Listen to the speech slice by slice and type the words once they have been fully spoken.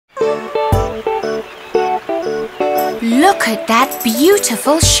Look at that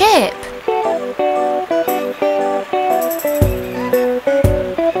beautiful ship.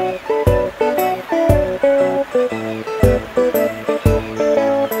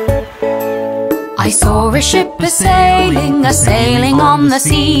 I saw a ship a-sailing on the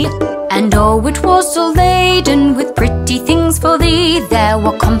sea, and oh, it was all laden with pretty things for thee. There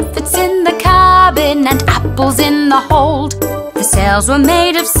were comforts in the cabin and apples in the hold. The sails were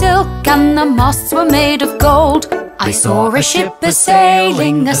made of silk and the masts were made of gold. I saw a ship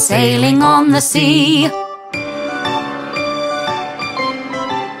a-sailing on the sea.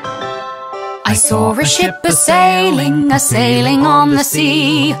 I saw a ship a-sailing on the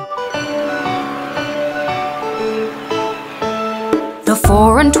sea. The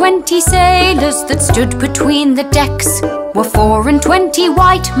 24 sailors that stood between the decks were 24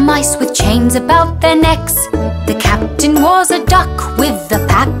 white mice with chains about their necks. The captain was a duck with the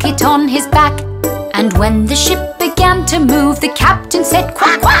packet on his back, and when the ship began to move, the captain said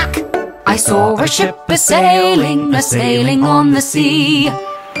quack, quack. I saw a ship a-sailing on the sea.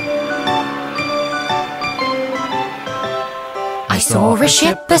 I saw a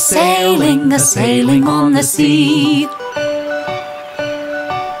ship a-sailing on the sea.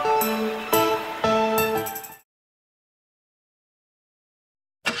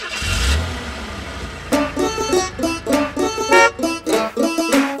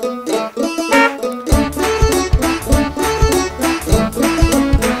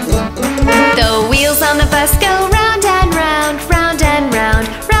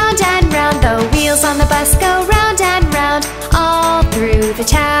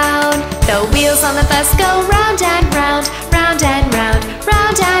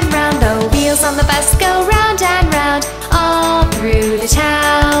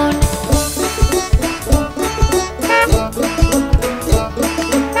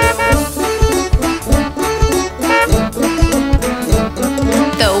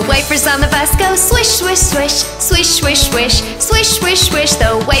 Swish, swish, swish, swish, swish, swish, swish, swish, swish.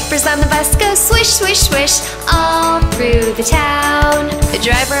 The wipers on the bus go swish, swish, swish, all through the town. The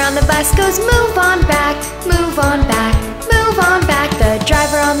driver on the bus goes move on back, move on back, move on back. The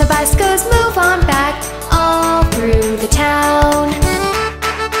driver on the bus goes move on back, all through the town.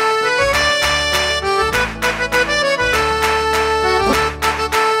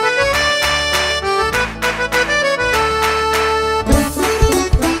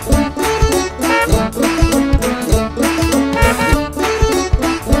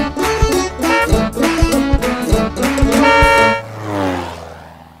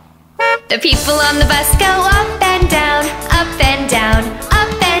 The people on the bus go up and down, up and down,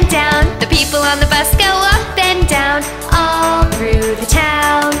 up and down. The people on the bus go up and down, all through the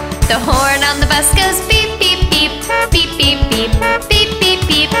town. The horn on the bus goes beep, beep, beep, beep, beep, beep, beep, beep,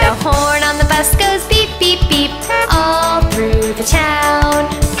 beep. The horn on the bus goes beep, beep, beep, all through the town.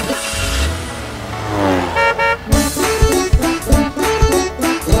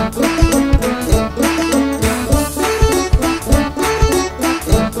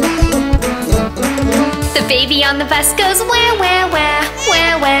 The baby on the bus goes where, where, where,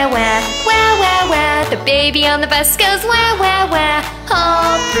 where, where, where, where, where, where. The baby on the bus goes where, where, where,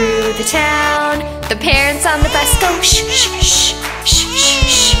 all through the town. The parents on the bus go shh, shh, shh, shh,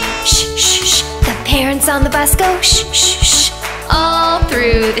 shh, shh, shh, shh. The parents on the bus go shh, shh, shh, all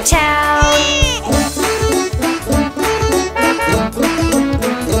through the town.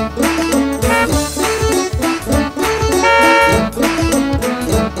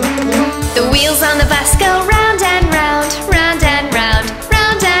 The wheels on the bus go round and round, round and round,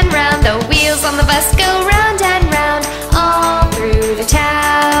 round and round. The wheels on the bus go round and round, all through the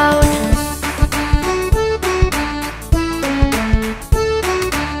town.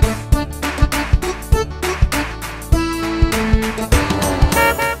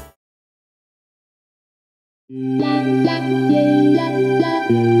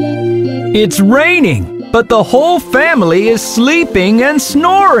 It's raining, but the whole family is sleeping and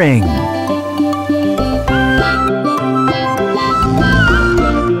snoring.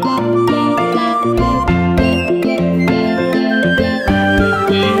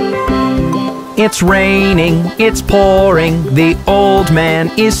 It's raining, it's pouring, the old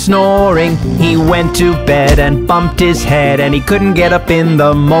man is snoring. He went to bed and bumped his head and he couldn't get up in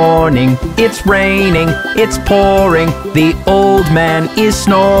the morning. It's raining, it's pouring, the old man is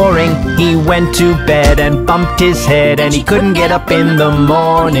snoring. He went to bed and bumped his head and he couldn't get up in the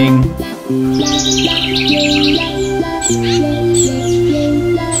morning.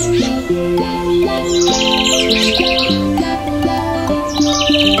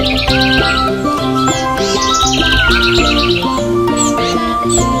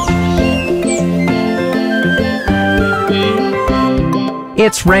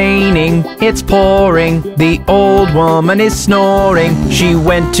 It's raining, it's pouring, the old woman is snoring. She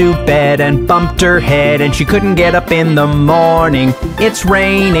went to bed and bumped her head and she couldn't get up in the morning. It's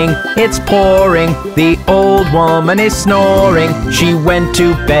raining, it's pouring, the old woman is snoring. She went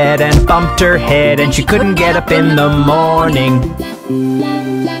to bed and bumped her head and she couldn't get up in the morning.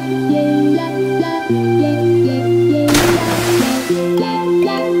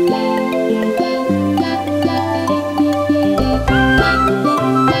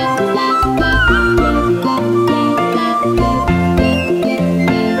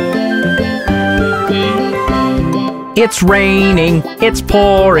 It's raining, it's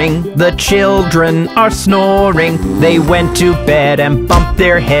pouring, the children are snoring. They went to bed and bumped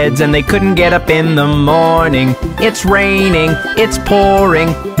their heads and they couldn't get up in the morning. It's raining, it's pouring,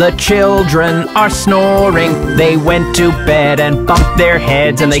 the children are snoring. They went to bed and bumped their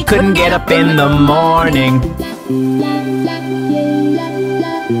heads and they couldn't get up in the morning.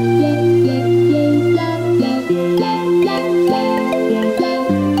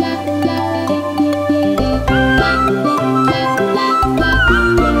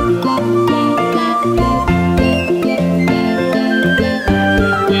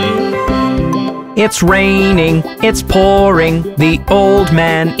 It's raining, it's pouring, the old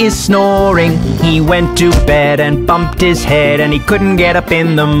man is snoring. He went to bed and bumped his head and he couldn't get up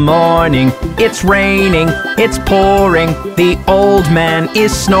in the morning. It's raining, it's pouring, the old man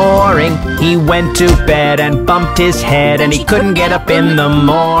is snoring. He went to bed and bumped his head and he couldn't get up in the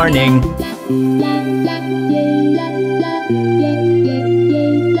morning.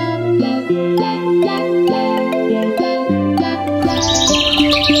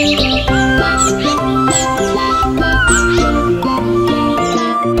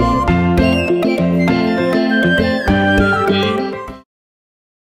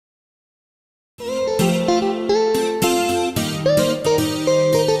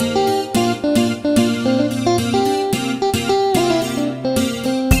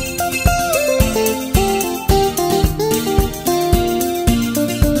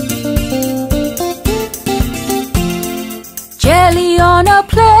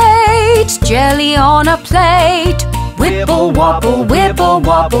 Jelly on a plate, wibble wobble, wibble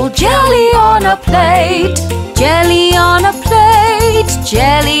wobble, jelly on a plate. Jelly on a plate,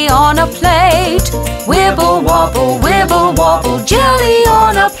 jelly on a plate, wibble wobble, wibble wobble, jelly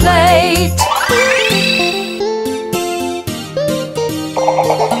on a plate.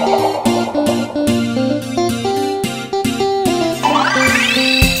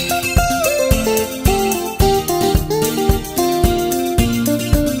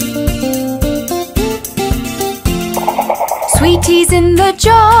 Sweeties in the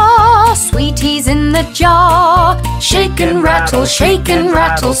jar, sweeties in the jar. Shake and rattle,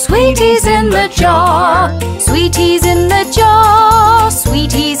 sweeties in the jar. Sweeties in the jar,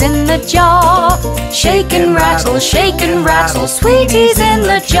 sweeties in the jar. Shake and rattle, sweeties in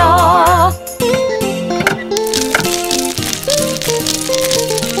the jar.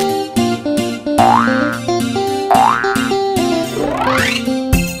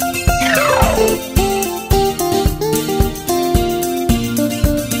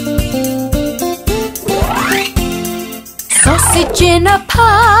 Sausage in a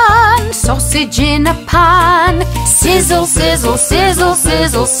pan, sausage in a pan. Sizzle, sizzle, sizzle,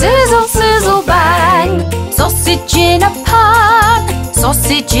 sizzle, sizzle, sizzle, bang. Sausage in a pan,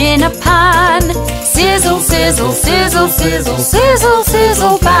 sausage in a pan. Sizzle, sizzle, sizzle, sizzle, sizzle,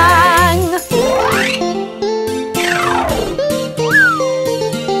 sizzle, bang.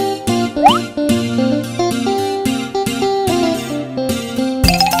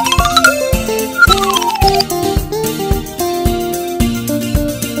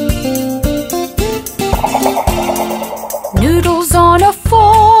 Noodles on a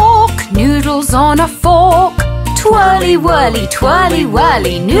fork, noodles on a fork. Twirly whirly, twirly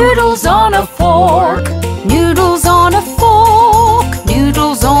whirly, noodles on a fork. Noodles on a fork,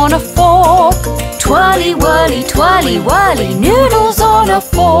 noodles on a fork. Twirly whirly, twirly whirly, noodles on a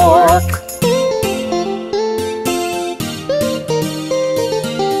fork.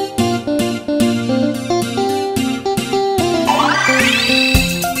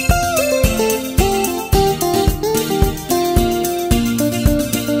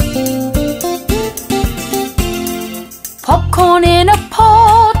 Popcorn in a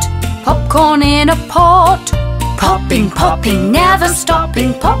pot, popcorn in a pot. Popping, popping, never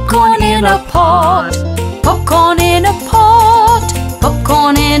stopping, popcorn in a pot. Popcorn in a pot,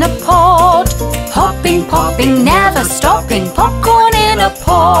 popcorn in a pot. Popping, popping, never stopping, popcorn in a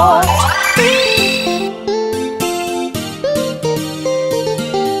pot.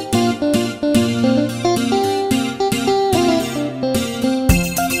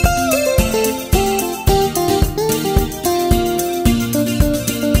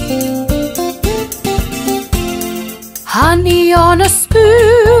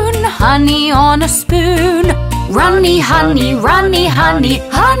 honey on a spoon. Runny, honey, runny, honey,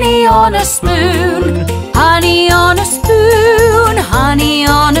 honey on a spoon. Honey on a spoon, honey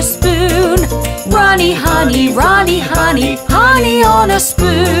on a spoon. Runny, honey, runny, honey, honey on a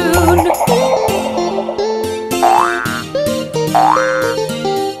spoon.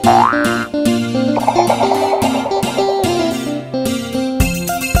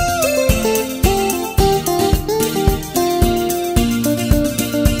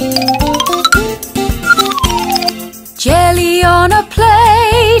 Jelly on a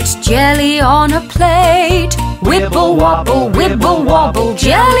plate, jelly on a plate. Wibble wobble, wobble,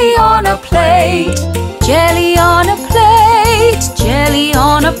 jelly on a plate. Jelly on a plate, jelly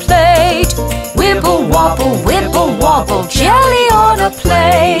on a plate. Wibble wobble, jelly on a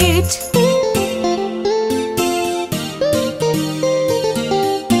plate.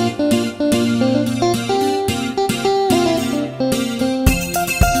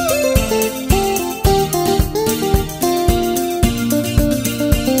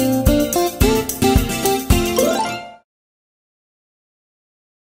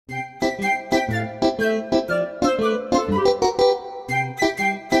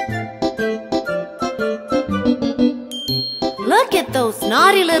 Look at those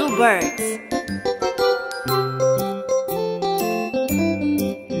naughty little birds.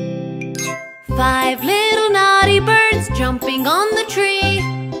 Five little naughty birds jumping on the tree.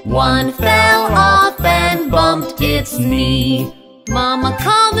 One fell off and bumped its knee. Mama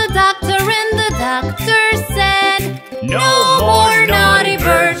called the doctor and the doctor said, "No more naughty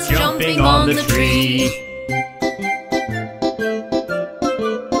birds jumping on the tree."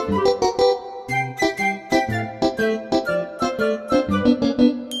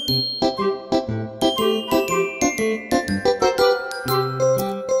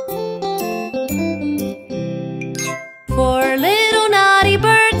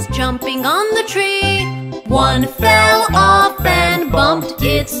 Jumping on the tree. One fell off and bumped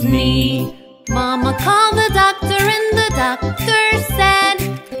its knee. Mama called the doctor and the doctor said,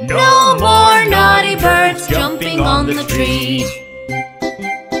 "No more naughty birds jumping on the tree."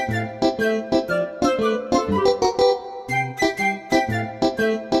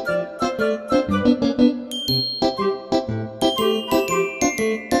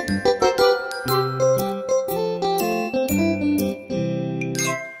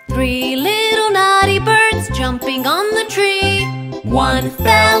 Three little naughty birds jumping on the tree. One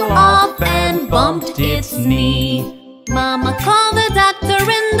fell off and bumped its knee. Mama called the doctor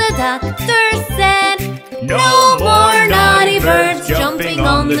and the doctor said, "No more naughty birds jumping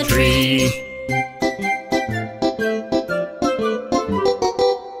on the tree."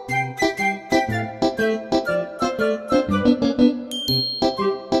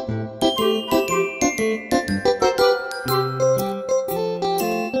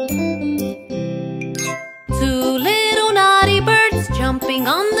 Jumping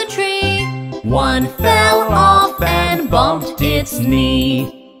on the tree. One fell off and bumped its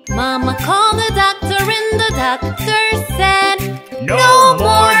knee. Mama called the doctor and the doctor said, "No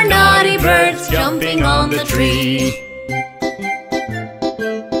more naughty birds jumping on the tree."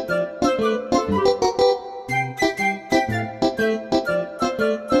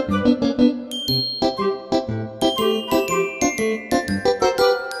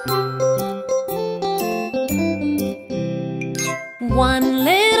 One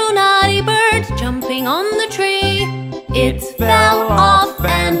little naughty bird jumping on the tree. It fell off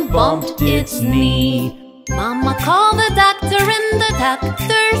and bumped its knee. Mama called the doctor and the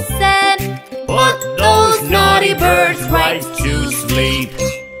doctor said, "Put those naughty birds right to sleep."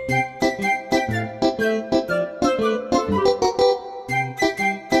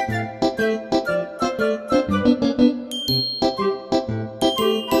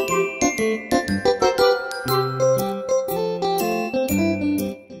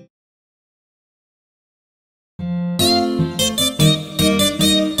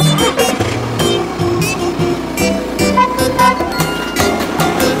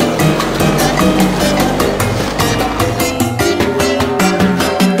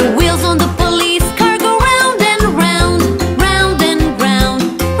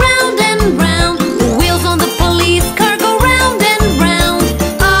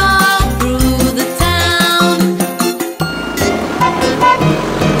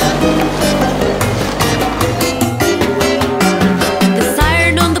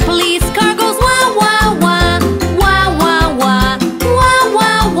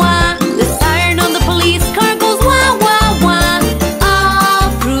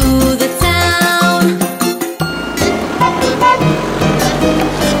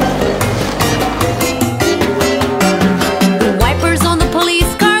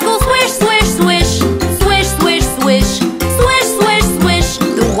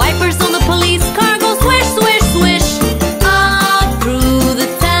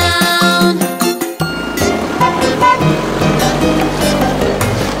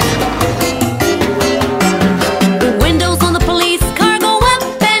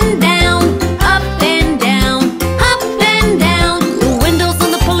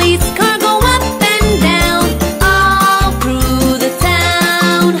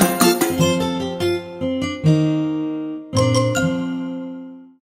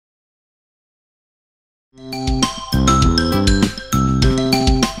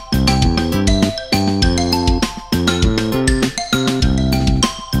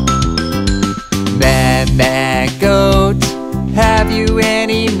 have you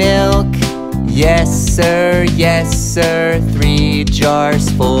any milk? Yes sir, 3 jars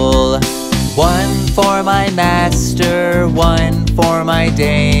full. 1 for my master, 1 for my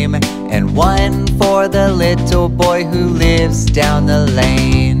dame, and 1 for the little boy who lives down the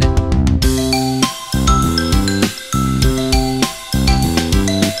lane.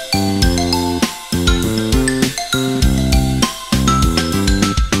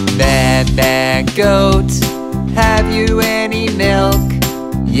 Baa, goat, have you any milk?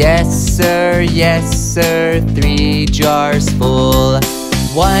 Yes sir, 3 jars full.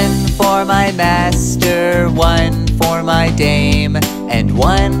 1 for my master, 1 for my dame, and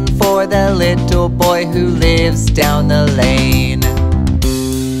 1 for the little boy who lives down the lane.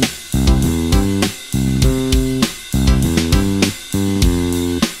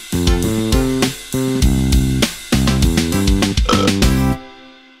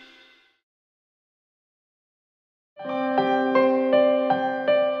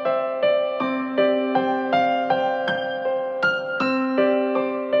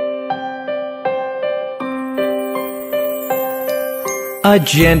 A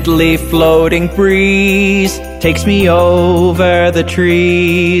gently floating breeze takes me over the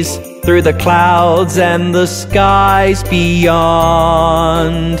trees, through the clouds and the skies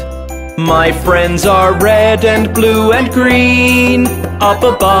beyond. My friends are red and blue and green, up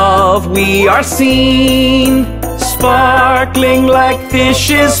above we are seen, sparkling like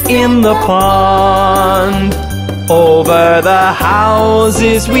fishes in the pond. Over the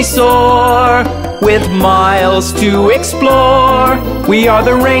houses we soar, with miles to explore. We are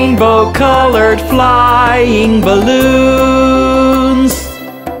the rainbow-colored flying balloons.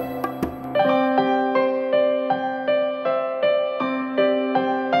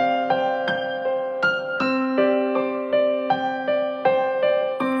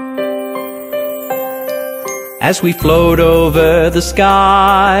 As we float over the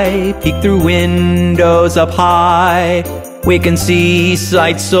sky, peek through windows up high, we can see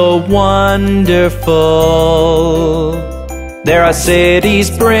sights so wonderful. There are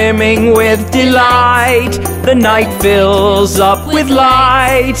cities brimming with delight. The night fills up with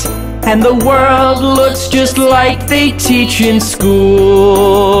light, and the world looks just like they teach in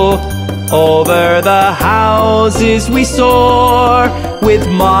school. Over the houses we soar, with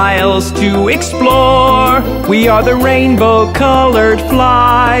miles to explore. We are the rainbow-colored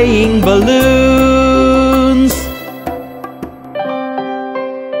flying balloons.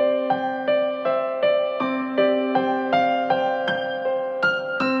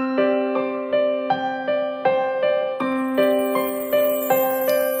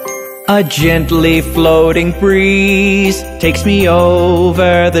 A gently floating breeze takes me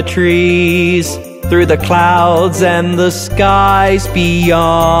over the trees, through the clouds and the skies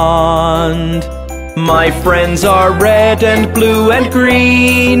beyond. My friends are red and blue and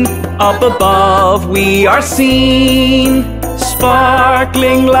green, up above we are seen,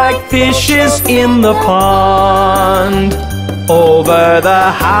 sparkling like fishes in the pond. Over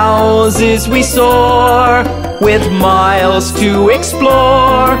the houses we soar, with miles to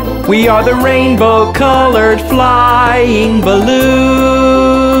explore. We are the rainbow-colored flying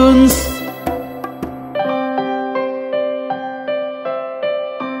balloons.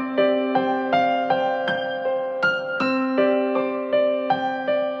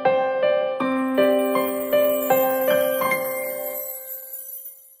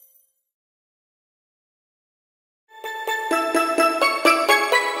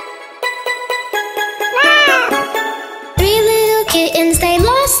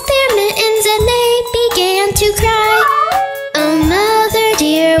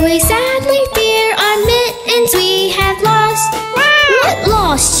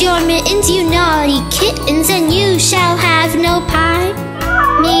 Your mittens, you naughty kittens, and you shall have no pie.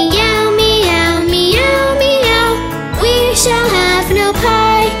 Meow, meow, meow, meow, we shall have no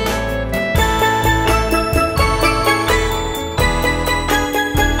pie.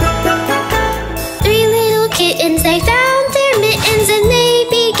 Three little kittens, they found their mittens, and they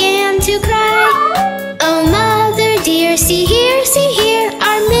began to cry. Oh, mother dear, see here,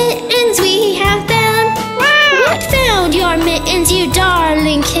 our mittens we have found. What found your mittens, you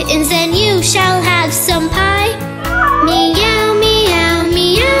darling kittens, and you shall have some pie. Meow, meow.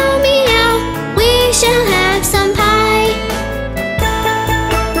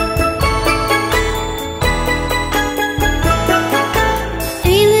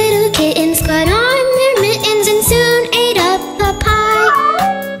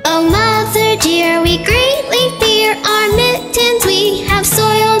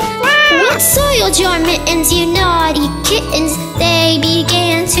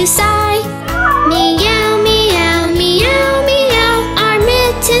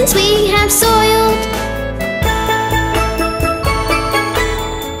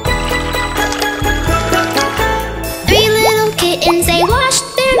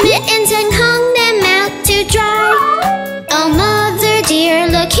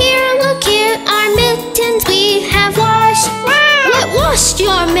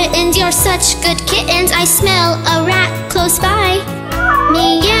 you're such good kittens. I smell a rat close by.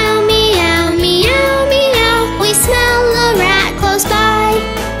 Meow, meow, meow, meow. We smell a rat close by.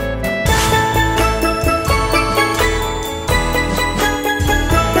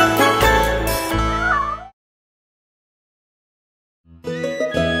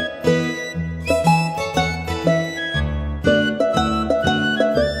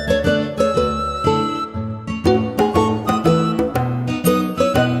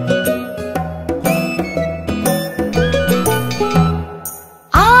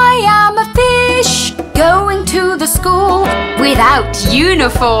 Without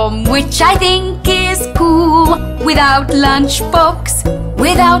uniform, which I think is cool. Without lunchbox,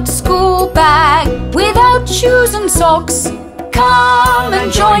 without school bag, without shoes and socks. Come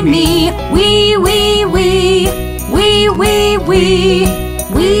and join me. Wee, wee, wee. Wee, wee, wee.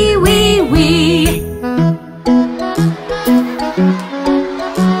 Wee, wee, wee.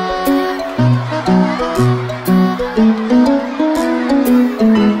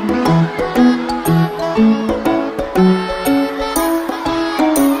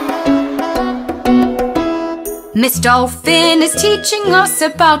 Miss Dolphin is teaching us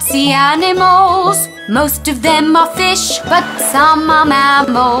about sea animals. Most of them are fish, but some are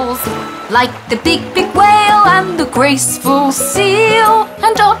mammals. Like the big, big whale and the graceful seal,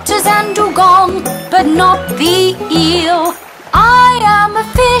 and otters and dugong, but not the eel. I am a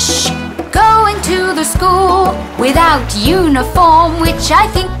fish, going to the school. Without uniform, which I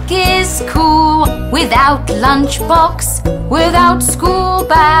think is cool. Without lunchbox, without school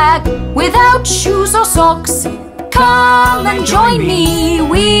bag, without shoes or socks. Come and join me.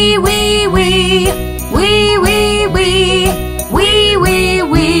 Wee, wee, wee. Wee, wee, wee. Wee, wee,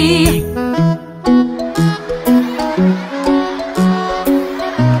 wee.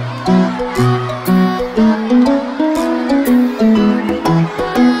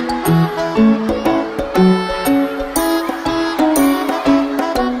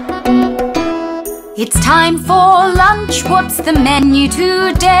 It's time for lunch. What's the menu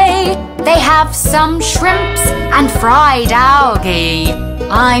today? They have some shrimps and fried algae.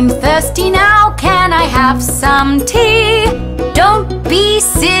 I'm thirsty now, can I have some tea? Don't be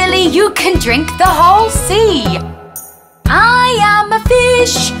silly, you can drink the whole sea. I am a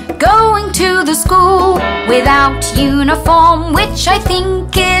fish, going to the school. Without uniform, which I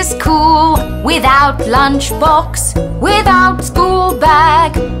think is cool. Without lunchbox, without school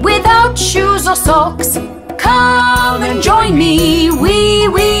bag, without shoes or socks. Come and join me. Wee,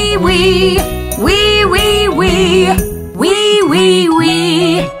 wee, wee. Wee, wee, wee. Wee, wee,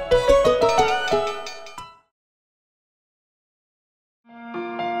 wee.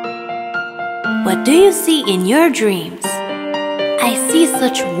 What do you see in your dreams? I see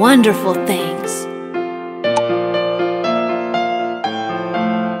such wonderful things.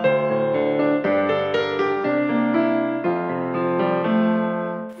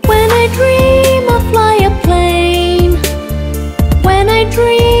 When I dream I fly a plane. When I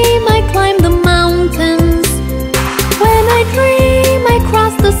dream I climb the mountains. When I dream I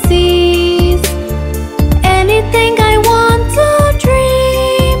cross the seas. Anything I want to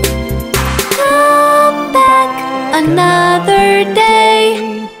dream. Come back another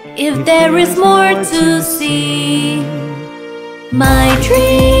day, if there is more to see. My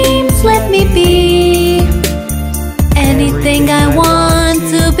dreams let me be anything I want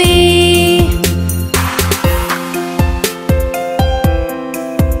to be.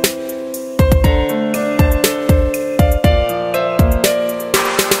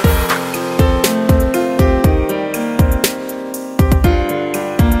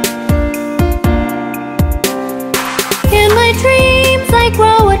 In my dreams I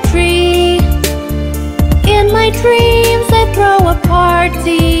grow a tree. In my dreams I throw a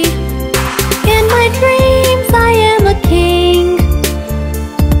party. In my dreams I am a king.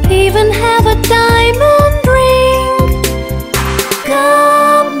 Even have a diamond ring.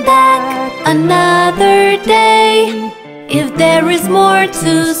 Come back another day, if there is more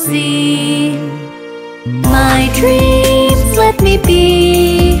to see. My dreams let me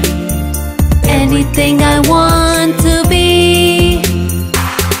be anything I want to be.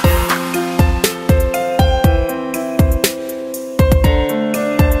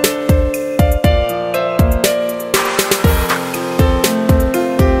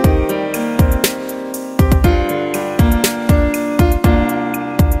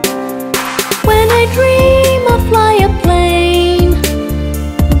 When I dream I fly a plane.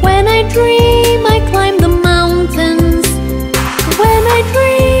 When I dream I climb the mountains. When I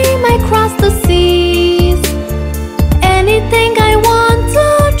dream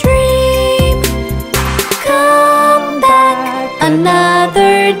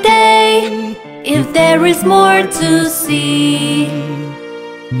always more to see.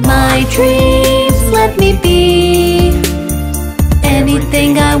 My dreams let me be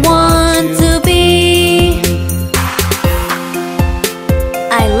anything I want to be.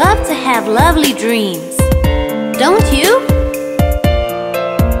 I love to have lovely dreams, don't you?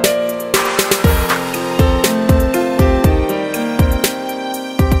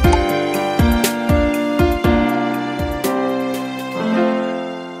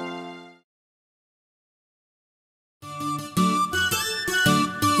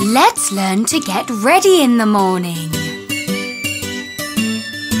 Let's learn to get ready in the morning.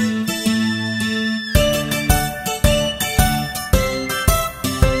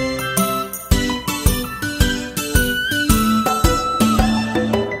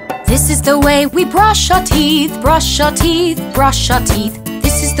 This is the way we brush our teeth, brush our teeth, brush our teeth.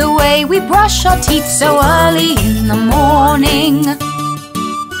 This is the way we brush our teeth so early in the morning.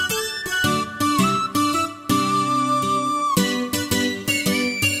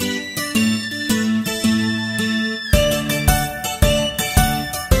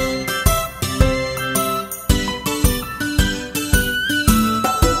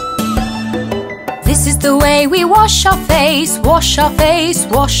 This is the way we wash our face, wash our face,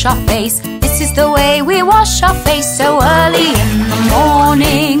 wash our face. This is the way we wash our face so early in the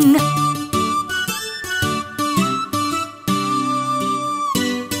morning.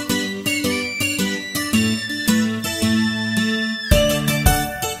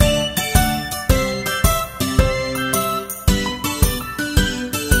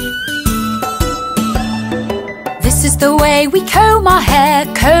 This is the way we comb our hair,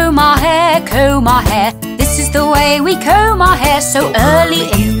 comb our hair, comb our hair. This is the way we comb our hair so early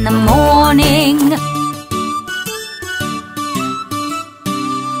in the morning.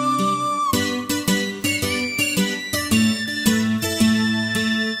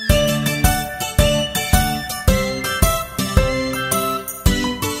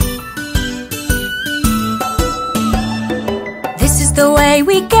 This is the way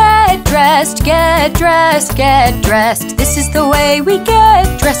we get dressed, get dressed, get dressed. This is the way we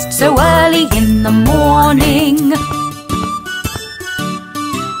get dressed so early in the morning.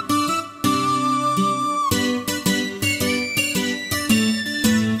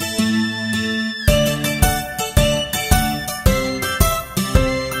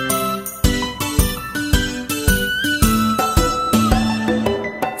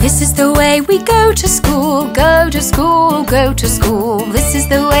 This is the way we go to school, go to school, go to school. This is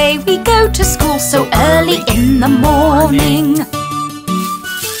the way we go to school so early in the morning.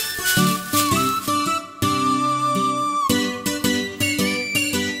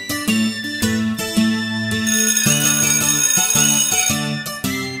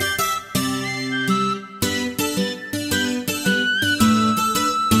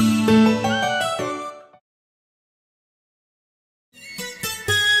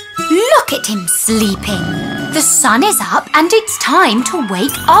 Look at him sleeping. The sun is up and it's time to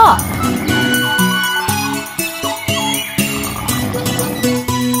wake up.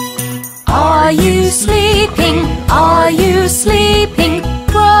 Are you sleeping? Are you sleeping?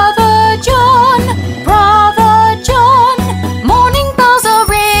 Brother John, Brother John. Morning bells are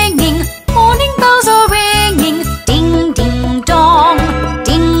ringing, morning bells are ringing. Ding, ding, dong,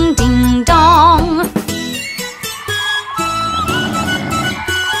 ding, ding, dong.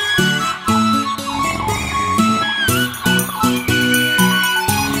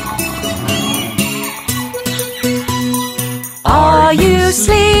 Are you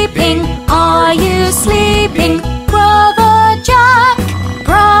sleeping? Are you sleeping? Brother Jack,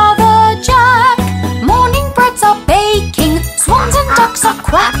 Brother Jack. Morning birds are baking, swans and ducks are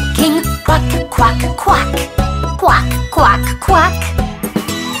quacking. Quack, quack, quack, quack, quack, quack.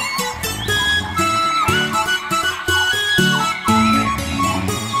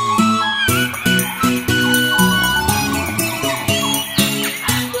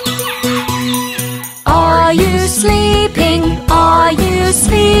 Are you sleeping? Are you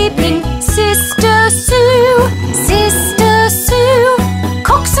sleeping? Sister Sue, Sister Sue.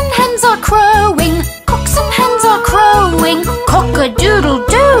 Cocks and hens are crowing, cocks and hens are crowing.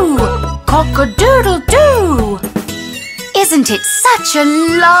 Cock-a-doodle-doo, cock-a-doodle-doo. Isn't it such a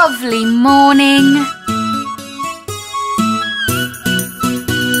lovely morning?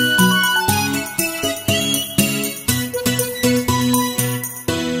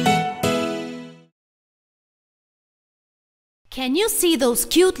 Can you see those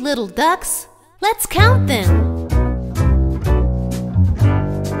cute little ducks? Let's count them.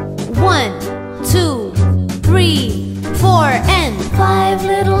 1, 2, 3, 4, and 5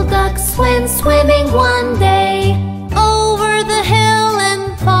 little ducks went swimming one day over the hill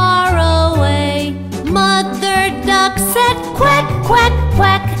and far away. Mud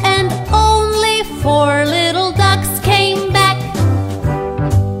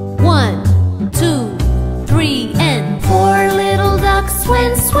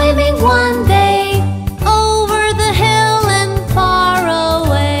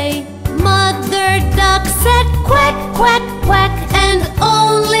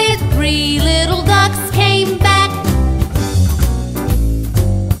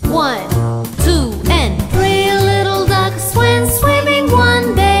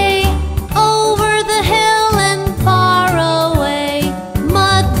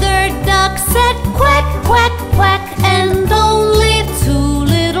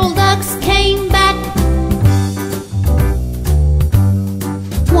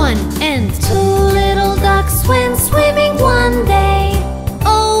 1 and 2. Little ducks went swimming one day,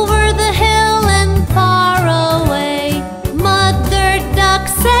 Over the hill and far away. Mother duck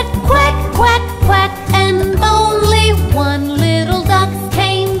said quack, quack, quack, and only one little duck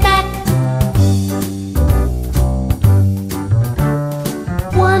came back.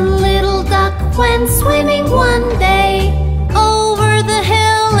 one little duck went swimming one day, Over the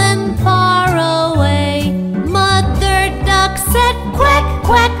hill and far away. Mother duck said quack,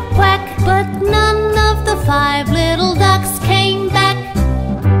 quack, quack, but none of the 5 little ducks came back.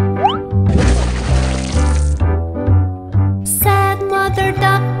 sad mother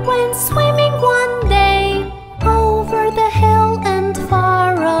duck went swimming one day, over the hill and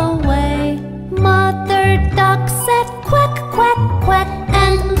far away. Mother duck said quack, quack, quack,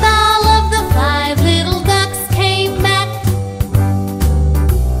 and all of the 5 little ducks came back.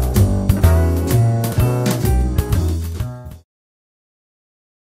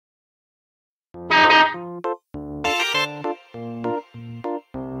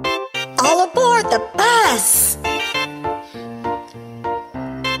 All aboard the bus!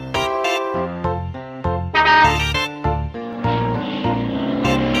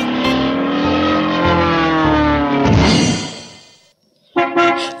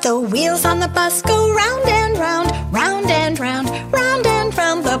 The wheels on the bus go round and round, round and round, round and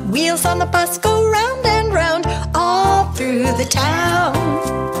round. The wheels on the bus go round and round, all through the town.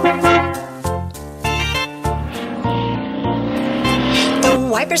 The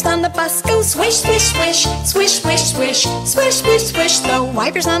wipers on the bus go swish, swish, swish, swish, swish, swish, swish, swish, swish. The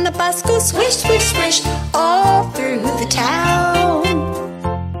wipers on the bus go swish, swish, swish, all through the town.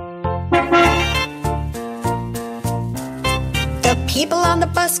 The people on the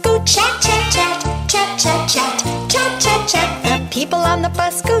bus go chat, chat, chat, chat, chat, chat, chat, chat, chat. The people on the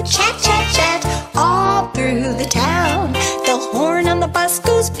bus go chat, chat, chat, all through the town. The horn on the bus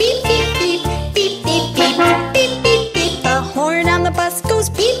goes beep, beep, beep, beep, beep, beep, beep, beep, beep. The horn on the bus goes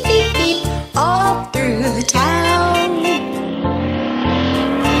beep, beep, beep, all through the town.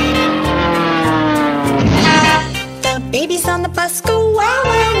 The babies on the bus go wow,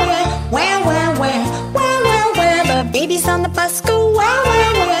 wow, wow, wow, wow, wow, wow, wow, wow. The babies on the bus go wow,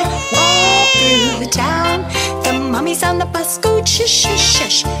 wow, wow, all through the town. The mummies on the bus go shush, shush,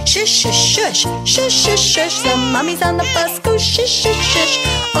 shush, shush, shush, shush, shush, shush, shush. The mummies on the bus go shush, shush, shush,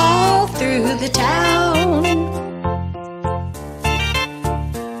 all through the town.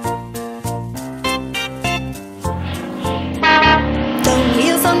 The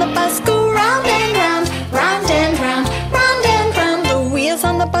wheels on the bus go round and round, round and round, round and round. The wheels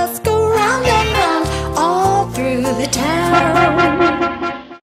on the bus go round and round, all through the town.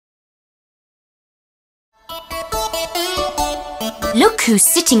 Look who's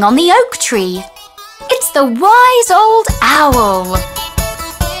sitting on the oak tree. It's the wise old owl.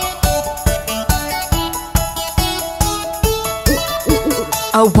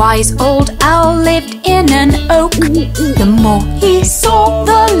 A wise old owl lived in an oak. The more he saw,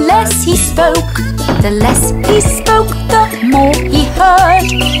 the less he spoke. The less he spoke, the more he heard.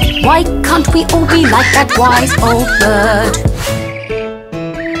 Why can't we all be like that wise old bird?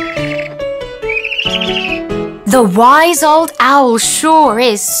 The wise old owl sure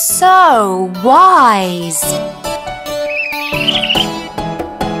is so wise.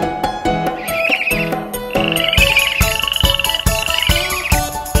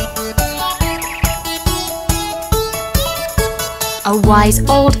 A wise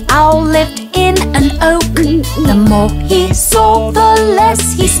old owl lived in an oak. The more he saw, the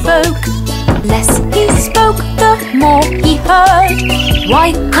less he spoke. Less he spoke, the more he heard.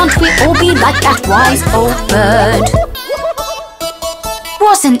 Why can't we all be like that wise old bird?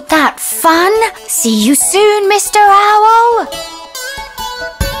 Wasn't that fun? See you soon, Mr. Owl.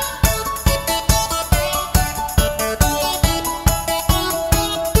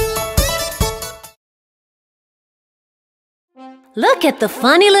 Look at the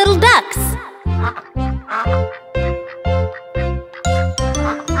funny little ducks.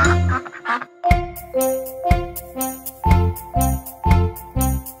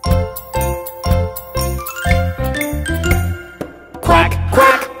 Quack,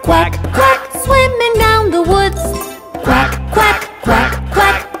 quack, quack, quack. Swimming down the woods. Quack, quack, quack,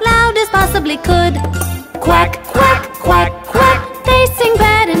 quack. Loud as possibly could. Quack, quack, quack, quack. They sing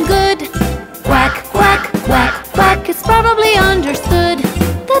bad and good. Quack, quack, quack, quack. It's probably understood.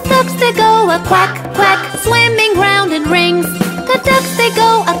 The ducks they go a quack, quack, swimming round in rings. The ducks they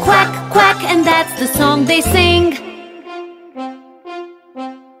go a quack, quack, and that's the song they sing.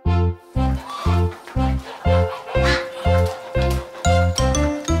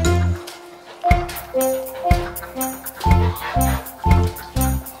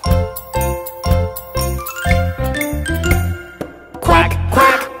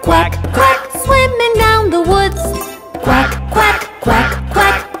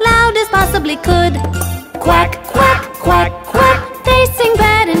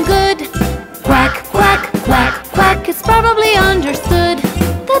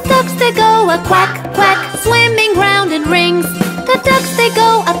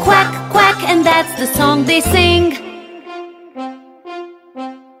 the song they sing.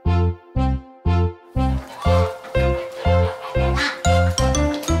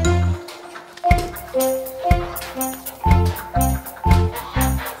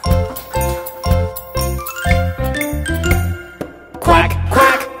 Quack,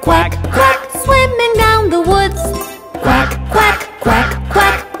 quack, quack, quack. Swimming down the woods. Quack, quack, quack,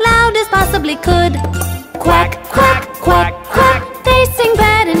 quack. Loud as possibly could. Quack, quack, quack, quack. They sing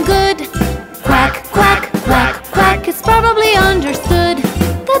bad and good. Quack, quack, quack, quack. It's probably understood.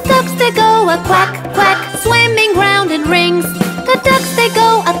 The ducks they go a quack, quack, swimming round in rings. The ducks they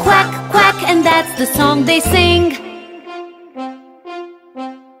go a quack, quack, and that's the song they sing.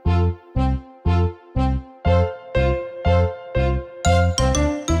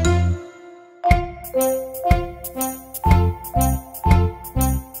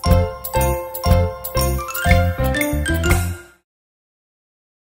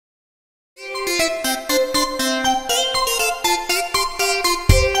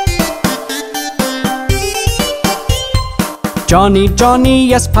 Johny Johny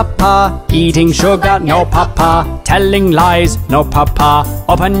yes Papa, eating sugar no Papa, telling lies no Papa,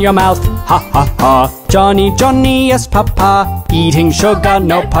 open your mouth ha ha ha. Johny Johny yes Papa, eating sugar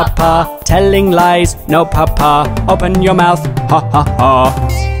no Papa, telling lies no Papa, open your mouth ha ha ha.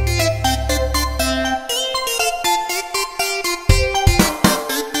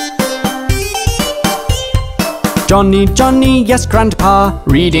 Johny Johny yes Grandpa,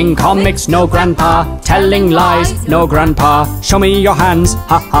 reading comics no Grandpa, telling lies no Grandpa, show me your hands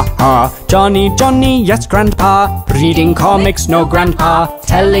ha ha ha. Johny Johny yes Grandpa, reading comics no Grandpa,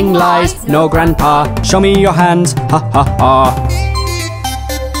 telling lies no Grandpa, show me your hands ha ha ha.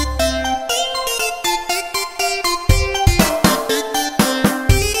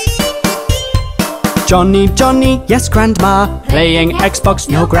 Johny Johny yes Grandma, playing Xbox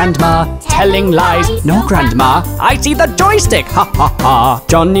no Grandma, telling lies no Grandma, I see the joystick ha ha ha.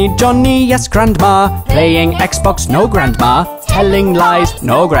 Johny Johny yes Grandma, playing Xbox no Grandma, telling lies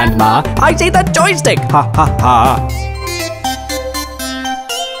no Grandma, I see the joystick ha ha ha.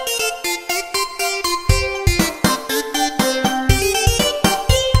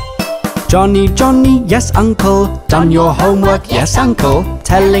 Johny Johny yes Uncle, done your homework yes Uncle,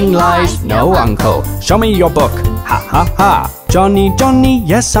 telling lies no Uncle, show me your book ha ha ha. Johny Johny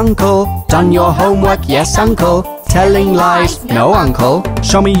yes Uncle, done your homework yes Uncle, telling lies no Uncle,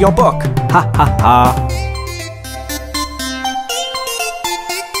 show me your book ha ha ha.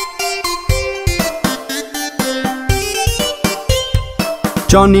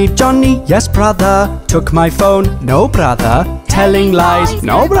 Johny Johny yes brother, took my phone no brother, telling lies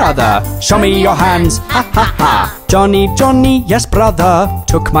no brother, show me your hands ha ha ha. Johny Johny yes brother,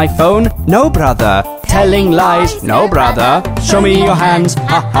 took my phone no brother, telling lies no brother, show me your hands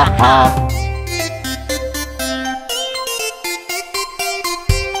ha ha ha.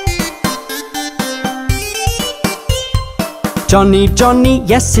 Johny Johny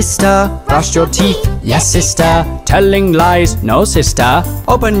yes sister, brush your teeth yes sister, telling lies no sister,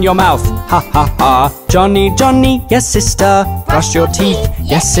 open your mouth ha ha ha. Johny Johny yes sister, brush your teeth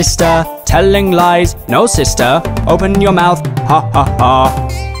yes sister, telling lies no sister, open your mouth ha ha ha.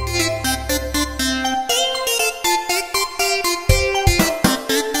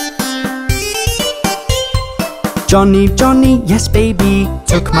 Johny Johny yes baby,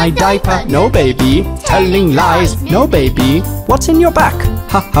 took my diaper no baby, telling lies no baby, what's in your back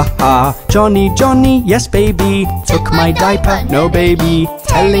ha ha ha. Johny Johny yes baby, took my diaper no baby,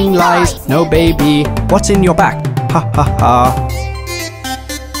 telling lies no baby, what's in your back ha ha ha.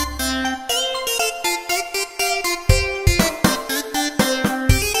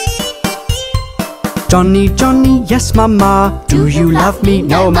 Johny Johny yes mama, do you love me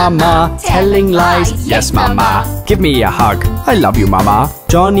no mama, telling lies yes mama, give me a hug I love you mama.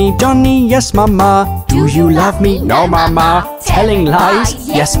 Johny Johny yes mama, do you love me no mama, telling lies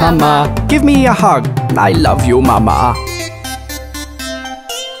yes mama, give me a hug I love you mama.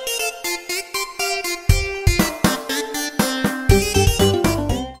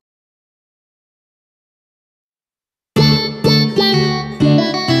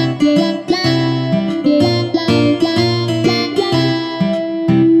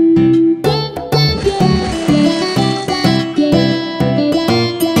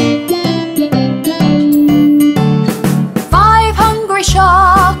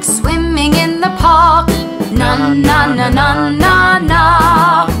 Na na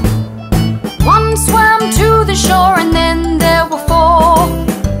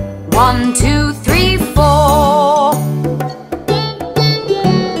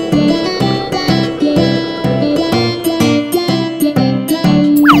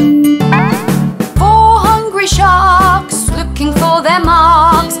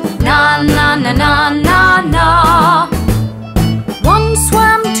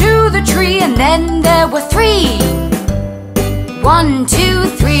 3. 1, 2,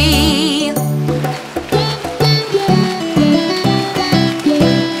 3.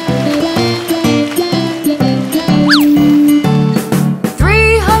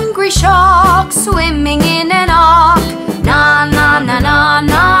 3 hungry sharks swimming in an ark. Na na na na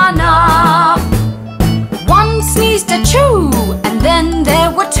na na. 1 sneezed a chew, and then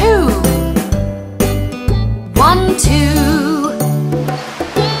there were 2. 1, 2.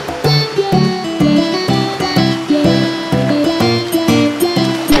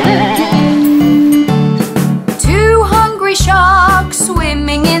 2 hungry sharks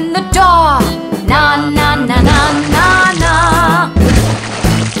swimming in the dark. Na na na na na na.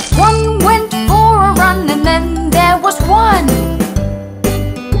 1 went for a run, and then there was 1.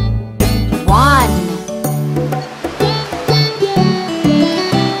 1.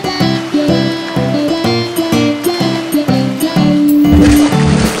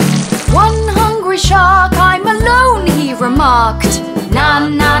 1 hungry shark, I'm alone, he remarked. Na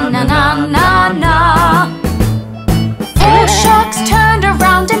na na na na na. 4 sharks turned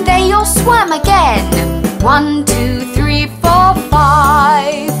around and they all swam again. 1, 2, 3, 4,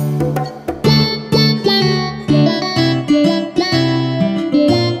 5.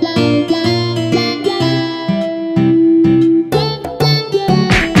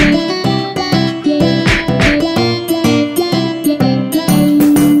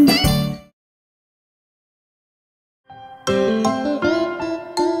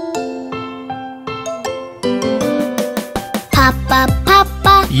 Papa,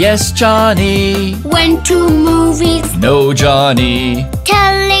 Papa, Yes, Johnny. went to movies, No, Johnny.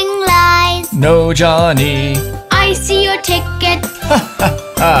 telling lies. No, Johnny. I see your ticket.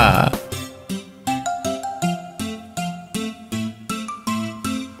 Ah.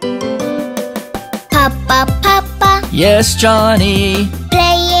 Papa, Papa, Yes, Johnny.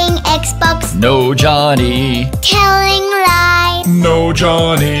 playing Xbox, No, Johnny. telling lies. No,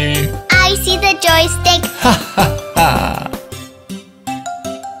 Johnny. I see the joystick. Ah.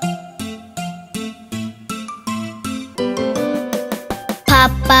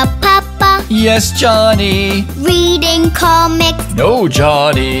 Papa, Papa, Yes, Johnny. reading comics, No,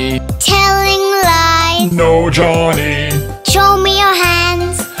 Johnny. telling lies. No, Johnny. Show me your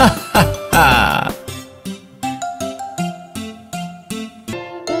hands. Ah.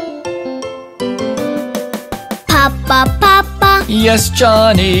 Papa, Papa, Yes,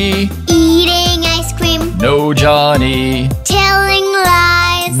 Johnny. eating ice cream, No, Johnny. telling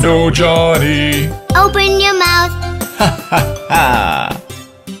lies. No, Johnny. Open your mouth. Ah.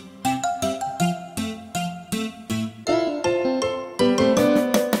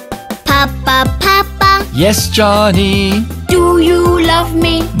 Papa, Papa, Yes, Johnny. do you love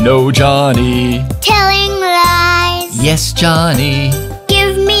me? No, Johnny. Telling lies. Yes, Johnny.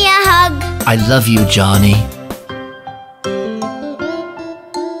 Give me a hug. I love you, Johnny.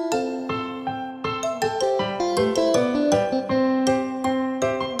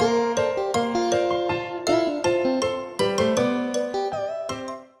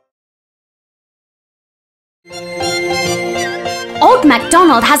 Old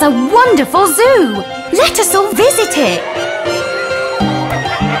MacDonald has a wonderful zoo. Let us all visit it.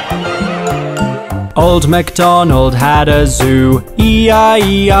 Old MacDonald had a zoo,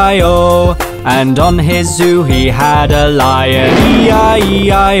 E-I-E-I-O. And on his zoo he had a lion,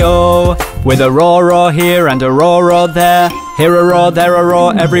 E-I-E-I-O. With a roar roar here and a roar roar there. Here a roar, there a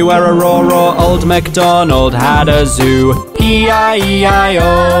roar, everywhere a roar roar. Old MacDonald had a zoo,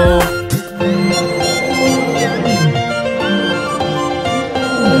 E-I-E-I-O.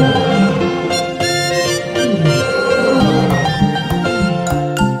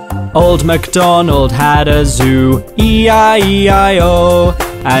 Old MacDonald had a zoo, E-I-E-I-O.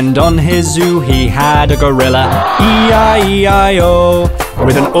 And on his zoo he had a gorilla, E-I-E-I-O.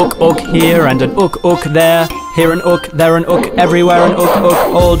 With an ook here and an ook there. Here an ook, there an ook, everywhere an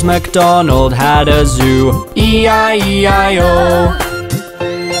ook. Old MacDonald had a zoo, E-I-E-I-O.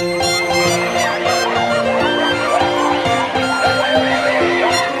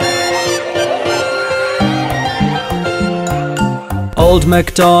 Old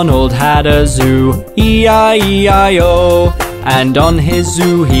MacDonald had a zoo, E-I-E-I-O. And on his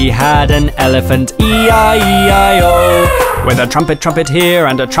zoo he had an elephant, E-I-E-I-O. With a trumpet here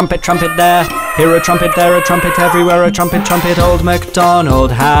and a trumpet there. Here a trumpet, there a trumpet, everywhere a trumpet. Old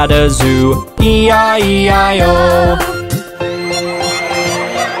MacDonald had a zoo, E-I-E-I-O.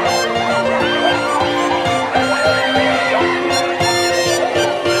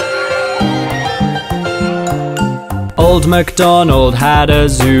 Old MacDonald had a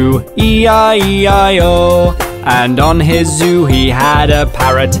zoo, E-I-E-I-O. And on his zoo he had a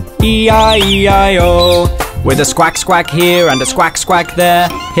parrot, E-I-E-I-O. With a squawk squawk here and a squawk squawk there.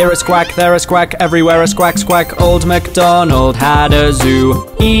 Here a squawk, there a squawk, everywhere a squawk squawk. Old MacDonald had a zoo,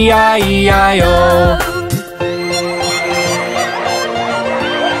 E-I-E-I-O.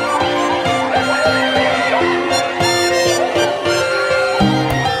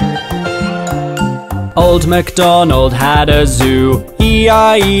 Old MacDonald had a zoo,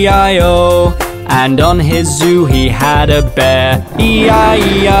 E-I-E-I-O. And on his zoo he had a bear,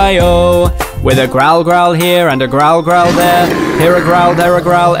 E-I-E-I-O. With a growl growl here and a growl growl there. Here a growl, there a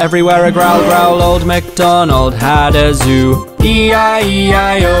growl, everywhere a growl growl. Old MacDonald had a zoo,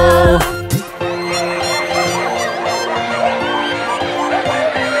 E-I-E-I-O.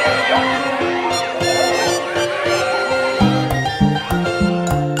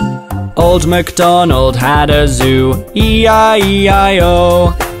 Old MacDonald had a zoo,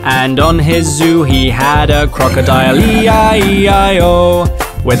 E-I-E-I-O. And on his zoo he had a crocodile, E-I-E-I-O.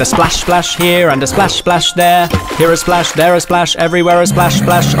 With a splash splash here and a splash splash there. Here a splash, there a splash, everywhere a splash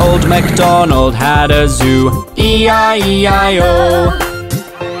splash. Old MacDonald had a zoo, E-I-E-I-O.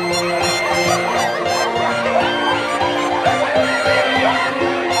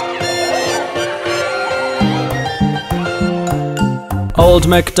 Old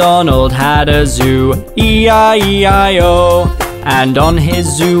MacDonald had a zoo, E-I-E-I-O. And on his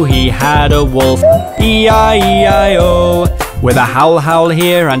zoo he had a wolf, E-I-E-I-O. With a howl howl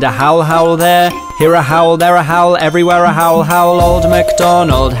here and a howl howl there. Here a howl, there a howl, everywhere a howl howl. Old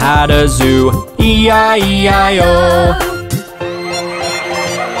MacDonald had a zoo, E-I-E-I-O.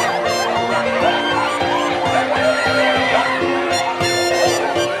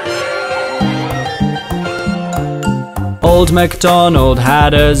 Old MacDonald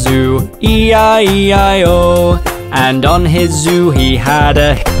had a zoo, E-I-E-I-O. And on his zoo he had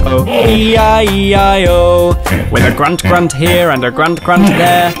a hippo, E-I-E-I-O. With a grunt grunt here and a grunt grunt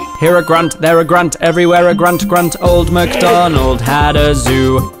there. Here a grunt, there a grunt, everywhere a grunt grunt. Old MacDonald had a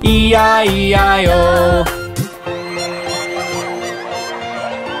zoo, E-I-E-I-O.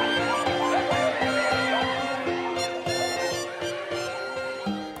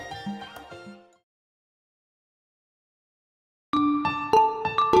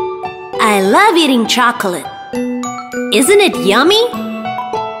 I love eating chocolate. Isn't it yummy?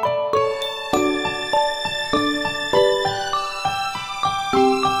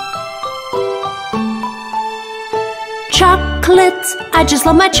 Chocolate, I just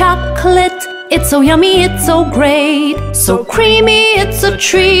love my chocolate. It's so yummy, it's so great. So creamy, it's a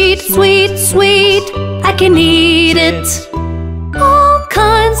treat. Sweet, sweet, I can eat it. All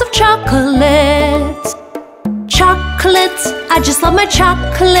kinds of chocolate. Chocolate, I just love my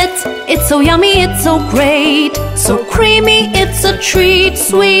chocolate. It's so yummy, it's so great. So creamy, it's a treat.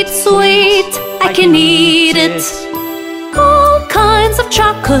 Sweet, sweet, I can eat it. All kinds of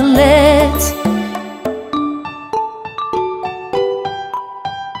chocolate.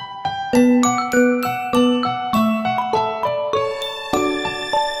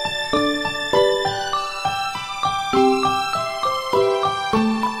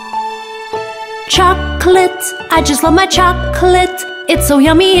 Chocolate, I just love my chocolate. It's so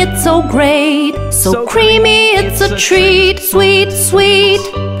yummy, it's so great. So creamy, it's a treat. Sweet, sweet,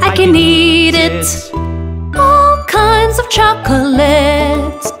 I can eat it. All kinds of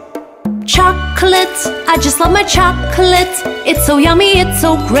chocolate. Chocolate, I just love my chocolate. It's so yummy, it's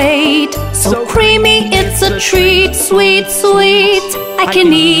so great. So creamy, it's a treat. Sweet, sweet, I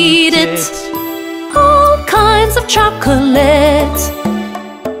can eat it. All kinds of chocolate.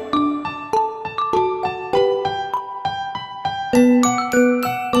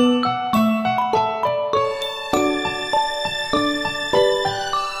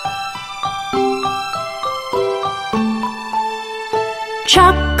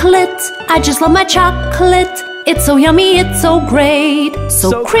 Chocolate, I just love my chocolate. It's so yummy, it's so great.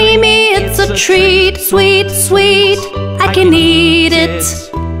 So creamy, it's a treat. Sweet, sweet, I can eat it.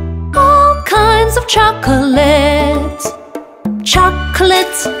 All kinds of chocolate.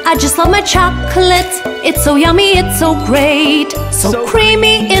 Chocolate, I just love my chocolate. It's so yummy, it's so great. So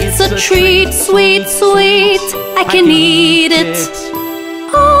creamy, it's a treat. Sweet, sweet, I can eat it.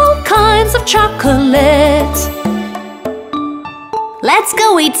 All kinds of chocolate. Let's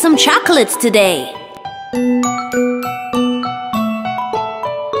go eat some chocolates today.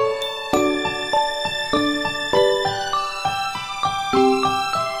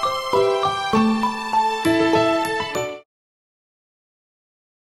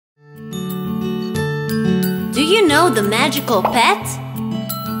 Do you know the magical pet?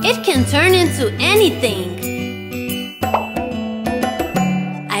 It can turn into anything.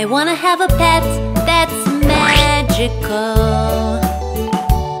 I wanna have a pet that's magic. magical.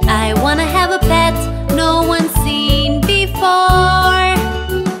 I wanna have a pet no one's seen before.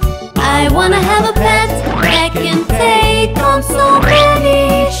 I wanna have a pet that can take on so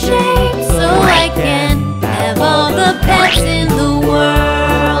many shapes, so I can have all the pets in the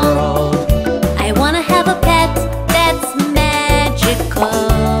world. I wanna have a pet that's magical.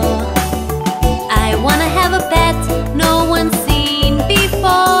 I wanna have a pet no one's seen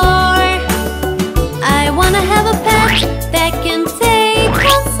before. I wanna have a pet that can take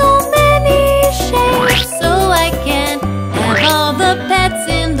on so many shapes, so I can have all the pets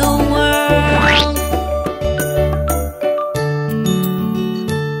in the world.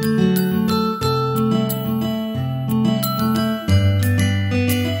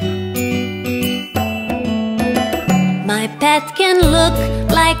 My pet can look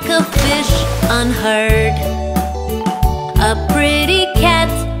like a fish unheard, a pretty cat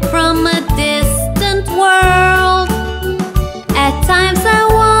from a distant world. At times I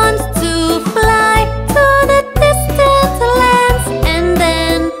want to fly to the distant lands, and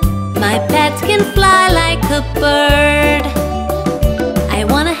then my pet can fly like a bird. I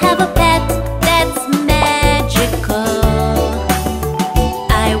wanna have a pet that's magical.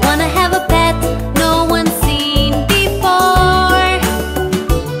 I wanna have a pet no one's seen before.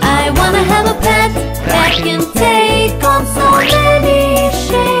 I wanna have a pet that can take on so many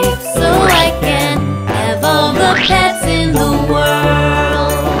shapes, so I can have all the pets in the world.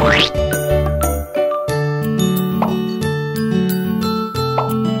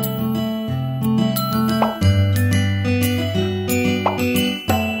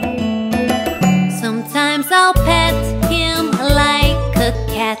 Sometimes I'll pet him like a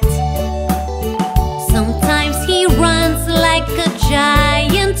cat. Sometimes he runs like a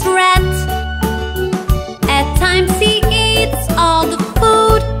giant rat. At times he eats all the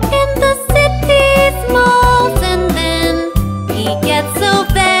food in the city's malls, and then he gets so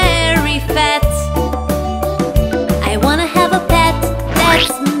very fat. I wanna have a pet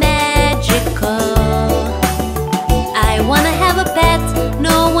that's magical. I wanna have a pet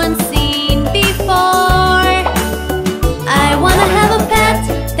no one's seen before. I wanna have a pet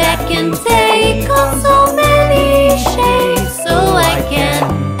that can take on so many shapes, so I can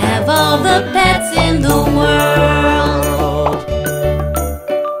have all the pets in the world.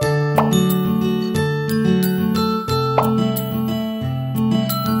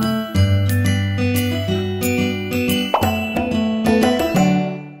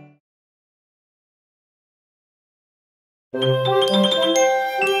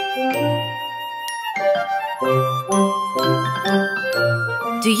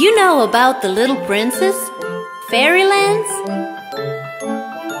 Do you know about the little princess? Fairylands?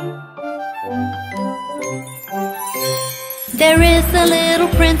 There is a little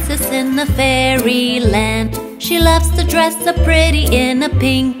princess in the fairyland. She loves to dress up pretty in a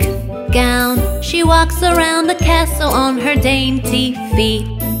pink gown. She walks around the castle on her dainty feet.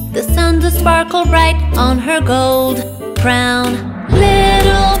 The sun does sparkle bright on her gold crown.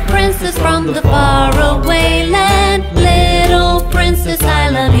 Little princess from the faraway land, little princess, I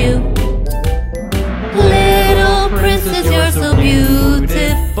love you. Little princess, you're so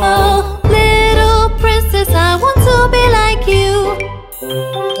beautiful. Little princess, I want to be like you.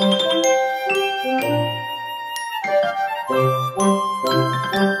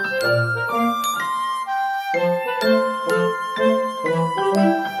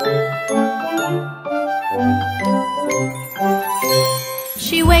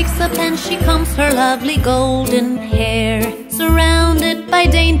 She wakes up and she combs her lovely golden hair, surrounded by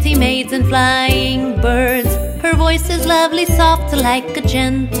dainty maids and flying birds. Her voice is lovely, soft like a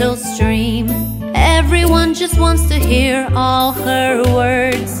gentle stream. Everyone just wants to hear all her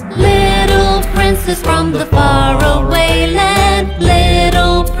words. Little princess from the faraway land,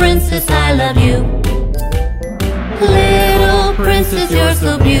 little princess, I love you. Little princess, you're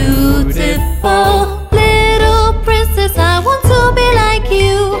so beautiful. Little princess, I want to be like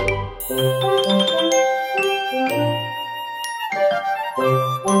you.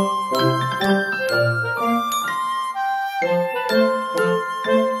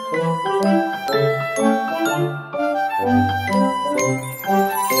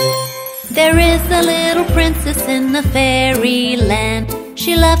 There is a little princess in the fairyland.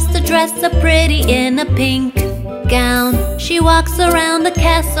 She loves to dress up pretty in a pink gown. She walks around the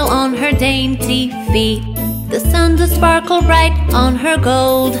castle on her dainty feet. The sun does sparkle bright on her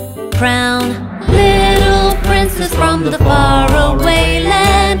gold crown. Little princess from the faraway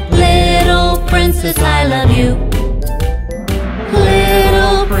land, little princess, I love you.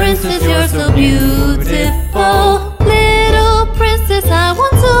 Little princess, you're so beautiful. Little princess, I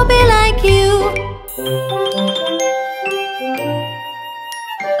want to be like you.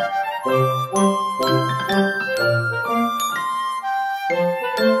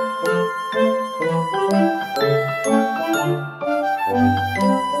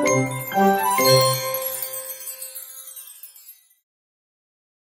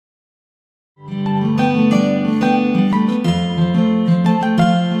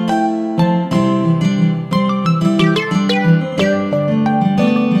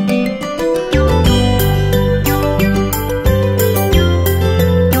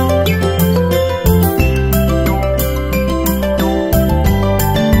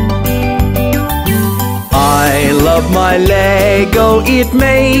 my Lego, it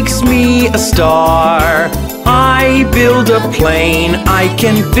makes me a star. I build a plane, I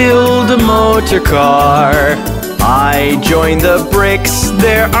can build a motor car. I join the bricks,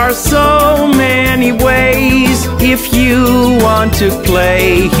 there are so many ways. If you want to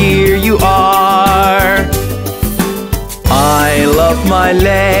play, here you are. I love my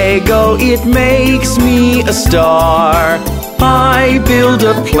Lego, it makes me a star. I build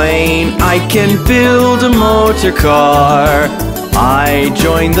a plane, I can build a motor car. I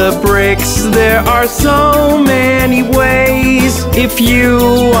join the bricks, there are so many ways. If you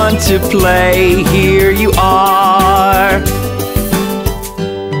want to play, here you are.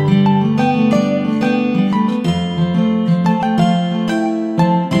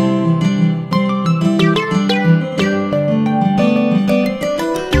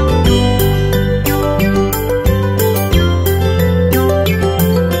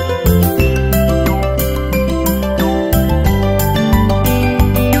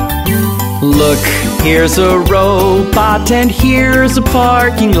 Look, here's a robot and here's a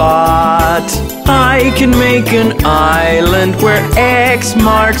parking lot. I can make an island where X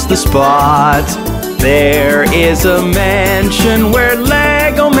marks the spot. There is a mansion where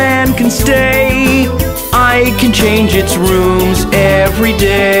Lego Man can stay. I can change its rooms every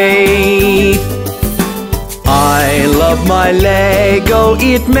day. I love my Lego,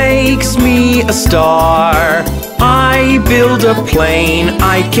 it makes me a star. I build a plane,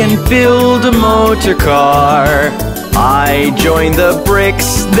 I can build a motor car. I join the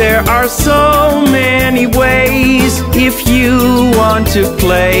bricks, there are so many ways. If you want to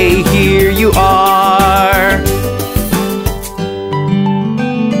play, here you are.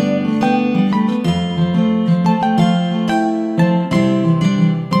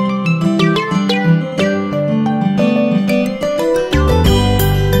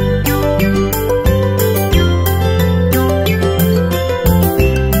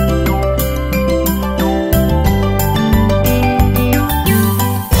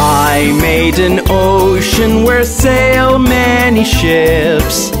 I made an ocean where sail many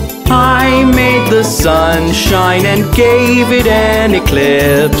ships. I made the sun shine and gave it an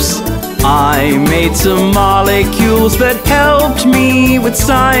eclipse. I made some molecules that helped me with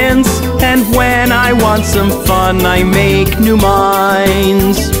science. And when I want some fun, I make new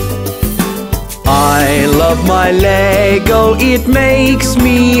minds. I love my Lego, it makes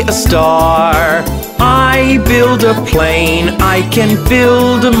me a star. I build a plane, I can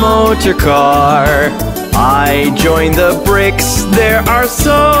build a motor car. I join the bricks, there are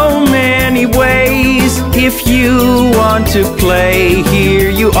so many ways. If you want to play, here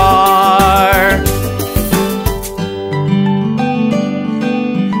you are.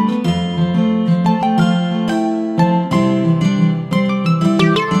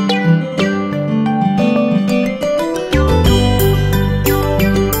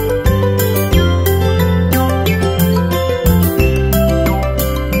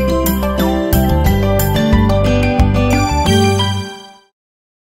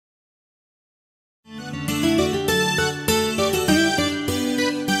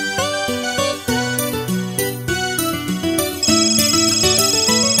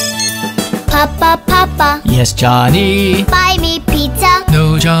 Papa, Papa, Yes, Johnny. buy me pizza.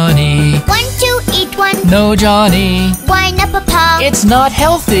 No, Johnny. Want to eat one? No, Johnny. Why not, Papa? It's not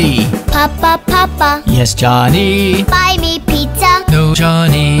healthy. Papa, Papa, Yes, Johnny. buy me pizza. No,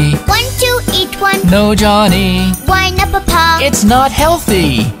 Johnny. Want to eat one? No, Johnny. Why not, Papa? It's not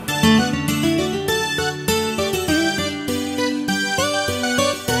healthy.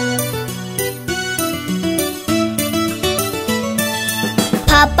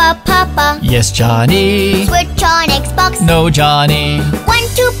 Papa, Papa, Yes, Johnny. switch on Xbox. No, Johnny. Want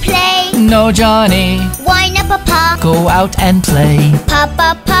to play? No, Johnny. Why not, Papa? Go out and play.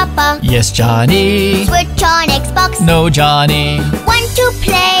 Papa, Papa, Yes, Johnny. switch on Xbox. No, Johnny. Want to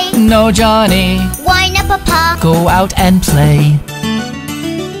play? No, Johnny. Why not, Papa? Go out and play.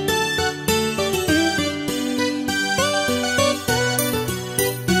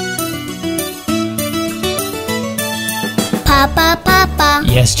 Papa, Papa,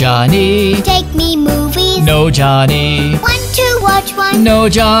 Yes, Johnny. take me movies. No, Johnny. Want to watch one? No,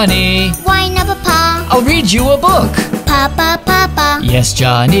 Johnny. Why not, Papa? I'll read you a book. Papa, Papa, Yes,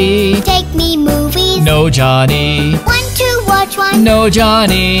 Johnny. take me movies. No, Johnny. Want to watch one? No,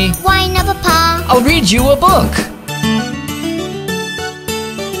 Johnny. Why not, Papa? I'll read you a book.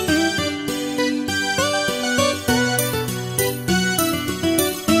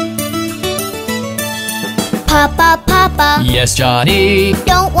 Papa, Papa, Yes, Johnny.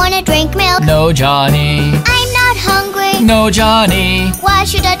 don't wanna drink milk. No, Johnny. I'm not hungry. No, Johnny. Why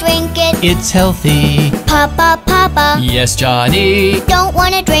should I drink it? It's healthy. Papa, Papa, Papa. Yes, Johnny. Don't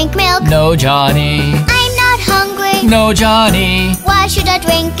wanna drink milk. No, Johnny. I'm not hungry. No, Johnny. Why should I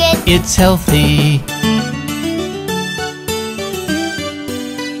drink it? It's healthy.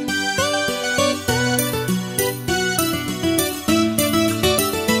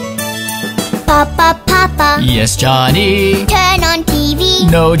 Papa, Papa. Yes, Johnny. Turn on TV.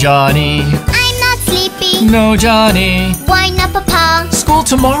 No, Johnny. I'm not sleepy. No, Johnny. Why not, Papa? School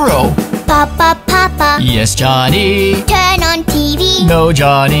tomorrow. Papa, Papa. Yes, Johnny. Turn on TV. No,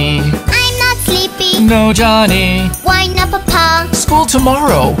 Johnny. I'm not sleepy. No, Johnny. Why not, Papa? School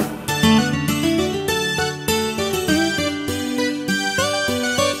tomorrow.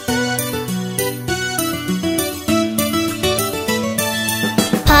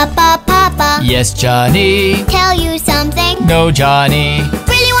 Papa, Papa. Yes, Johnny. Tell you something. No, Johnny.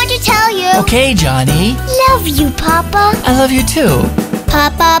 Really want to tell you. Okay, Johnny. Love you, Papa. I love you too.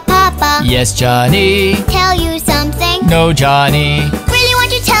 Papa, Papa. Yes, Johnny. Tell you something. No, Johnny. Really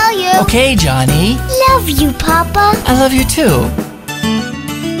want to tell you. Okay, Johnny. Love you, Papa. I love you too.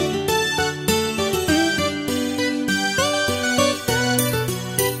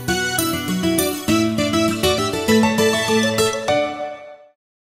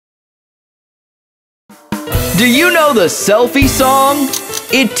 Do you know the selfie song?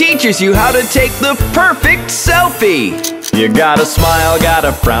 It teaches you how to take the perfect selfie. You gotta smile,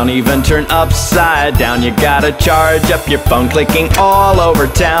 gotta frown, even turn upside down. You gotta charge up your phone, clicking all over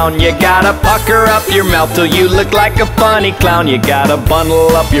town. You gotta pucker up your mouth till you look like a funny clown. You gotta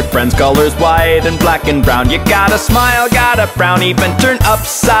bundle up your friends' colors, white and black and brown. You gotta smile, gotta frown, even turn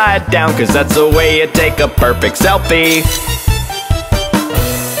upside down, 'cause that's the way you take a perfect selfie.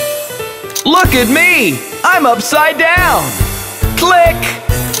 Look at me! I'm upside down! Click!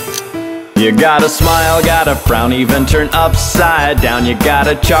 You gotta smile, gotta frown, even turn upside down. You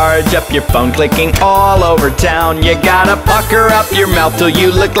gotta charge up your phone, clicking all over town. You gotta pucker up your mouth till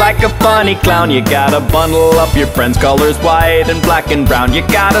you look like a funny clown. You gotta bundle up your friends' colors, white and black and brown. You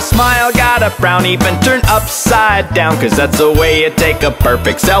gotta smile, gotta frown, even turn upside down, 'cause that's the way you take a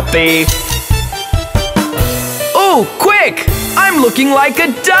perfect selfie. Ooh, quick! I'm looking like a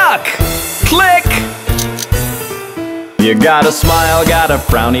duck! Click! You gotta smile, gotta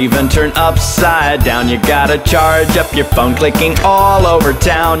frown, even turn upside down. You gotta charge up your phone, clicking all over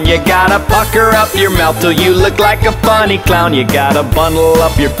town. You gotta pucker up your mouth till you look like a funny clown. You gotta bundle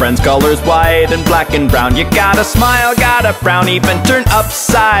up your friends' colors, white and black and brown. You gotta smile, gotta frown, even turn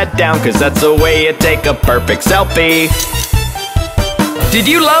upside down, 'cause that's the way you take a perfect selfie. Did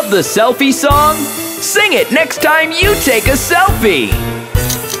you love the selfie song? Sing it next time you take a selfie.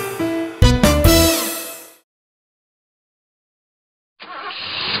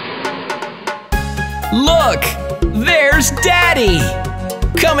 Look! There's Daddy!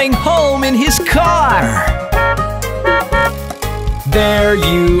 Coming home in his car! There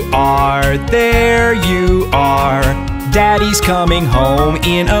you are, there you are. Daddy's coming home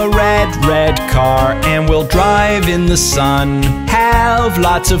in a red car, and we'll drive in the sun, have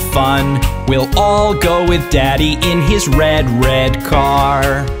lots of fun. We'll all go with Daddy in his red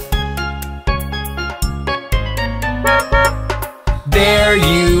car. There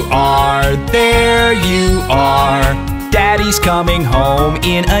you are, there you are. Daddy's coming home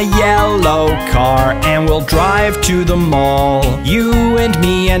in a yellow car, and we'll drive to the mall. You and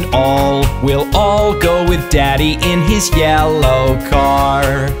me and all, we'll all go with Daddy in his yellow car.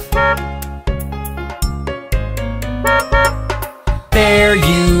 There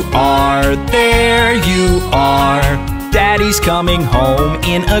you are, there you are. Daddy's coming home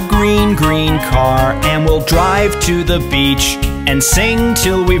in a green car, and we'll drive to the beach and sing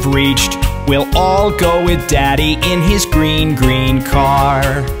till we've reached. We'll all go with Daddy in his green car.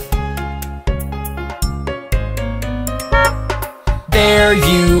 There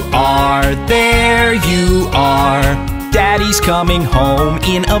you are, there you are. Daddy's coming home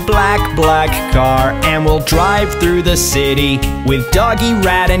in a black car, and we'll drive through the city with Doggy,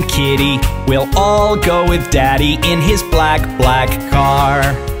 Rat, and Kitty. We'll all go with Daddy in his black car.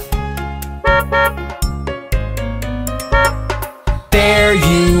 There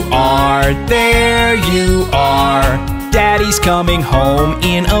you are, there you are. Daddy's coming home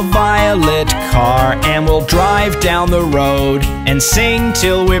in a violet car, and we'll drive down the road and sing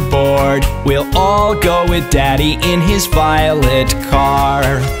till we're bored. We'll all go with Daddy in his violet car.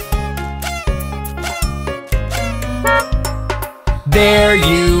 There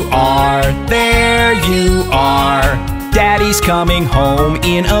you are, there you are. Daddy's coming home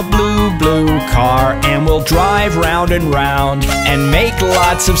in a blue car, and we'll drive round and round and make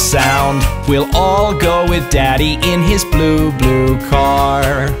lots of sound. We'll all go with Daddy in his blue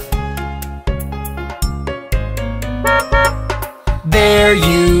car. There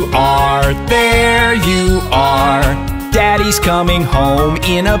you are, there you are. Daddy's coming home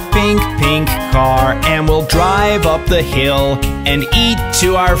in a pink, pink car, and we'll drive up the hill and eat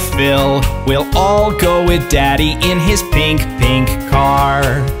to our fill. We'll all go with Daddy in his pink, pink car.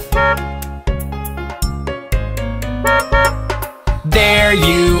 There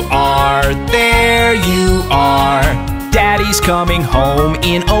you are, there you are. Daddy's coming home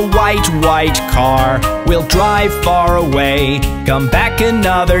in a white, white car. We'll drive far away, come back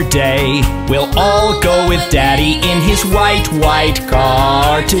another day. We'll all go with Daddy in his white, white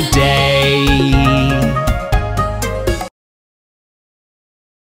car today.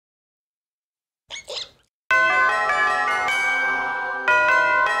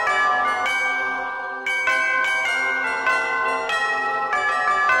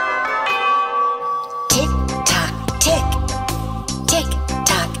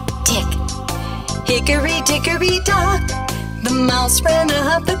 Hickory-dickory-dock, the mouse ran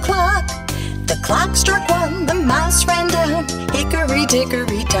up the clock. The clock struck one, the mouse ran down.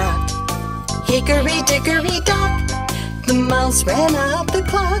 Hickory-dickory-dock, hickory-dickory-dock, the mouse ran up the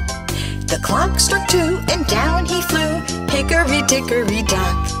clock. The clock struck two, and down he flew.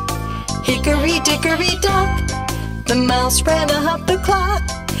 Hickory-dickory-dock, hickory-dickory-dock, the mouse ran up the clock.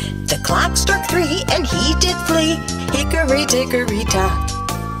 The clock struck three, and he did flee. Hickory-dickory-dock.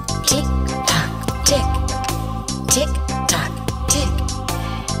 Tick-tock, tick, tick-tock, tick.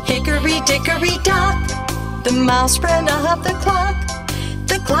 Hickory-dickory-dock, the mouse ran up the clock.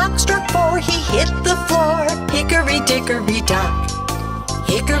 The clock struck four, he hit the floor. Hickory-dickory-dock,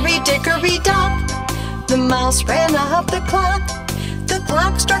 hickory-dickory-dock, the mouse ran up the clock. The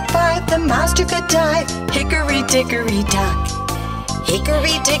clock struck five, the mouse took a dive. Hickory-dickory-dock,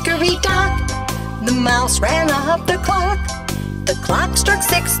 hickory-dickory-dock, the mouse ran up the clock. The clock struck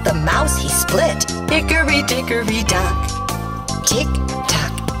six, the mouse he split. Hickory-dickory-dock.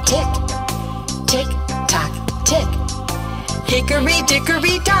 Tick-tock, tick, tick-tock, tick.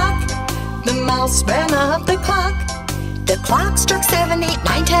 Hickory-dickory-dock, the mouse ran up the clock. The clock struck 7, 8,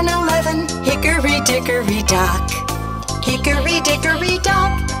 9, 10, 11. Hickory-dickory-dock,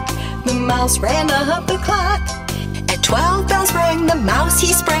 hickory-dickory-dock, the mouse ran up the clock. At 12 bells rang, the mouse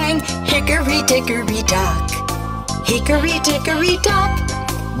he sprang. Hickory-dickory-dock, hickory-dickory-dock,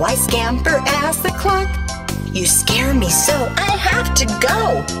 why scamper asked the clock? You scare me so, I have to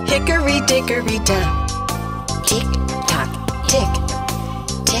go. Hickory-dickory-dock. Tick-tock, tick,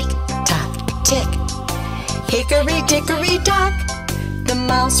 tick-tock, tick. Hickory-dickory-dock, the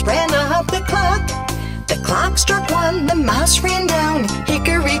mouse ran up the clock. The clock struck one, the mouse ran down.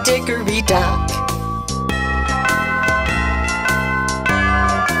 Hickory-dickory-dock.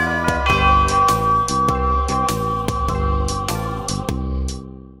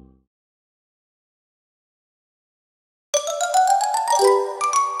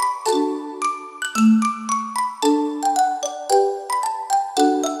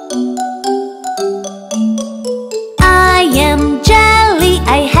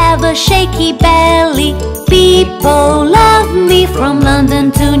 A shaky belly. People love me from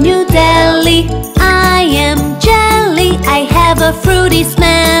London to New Delhi. I am jelly, I have a fruity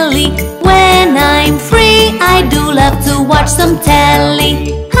smelly. When I'm free, I do love to watch some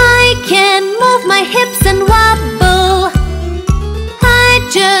telly. I can move my hips and wobble. I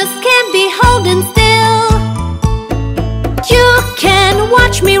just can't be holding still. You can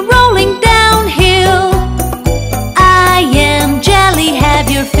watch me rolling downhill. I am jelly, have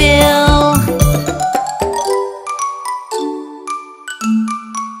your fill.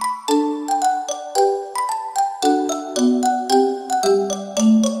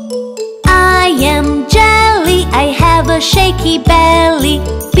 I am jelly, I have a shaky belly.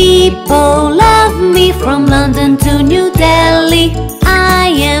 People love me from London to New Delhi. I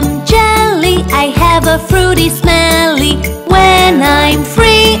am jelly, I have a fruity smelly. When I'm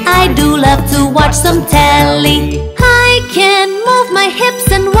free, I do love to watch some telly. I can move my hips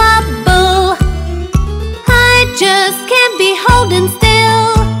and wobble. I just can't be holding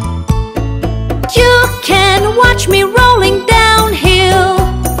still. You can watch me rolling downhill.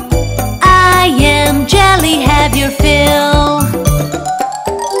 I am jelly, have your fill.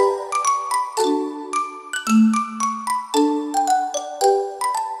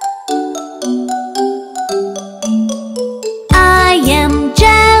 I am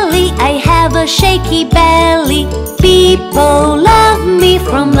jelly, I have a shaky belly. People love me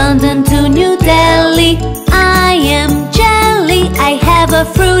from London to New Delhi. I am jelly, I have a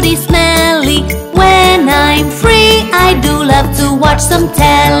fruity smelly. When I'm free, I do love to watch some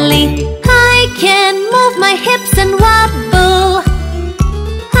telly. I can move my hips and wobble.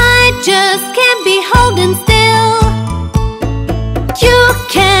 I just can't be holding still.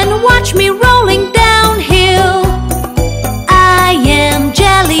 can watch me rolling down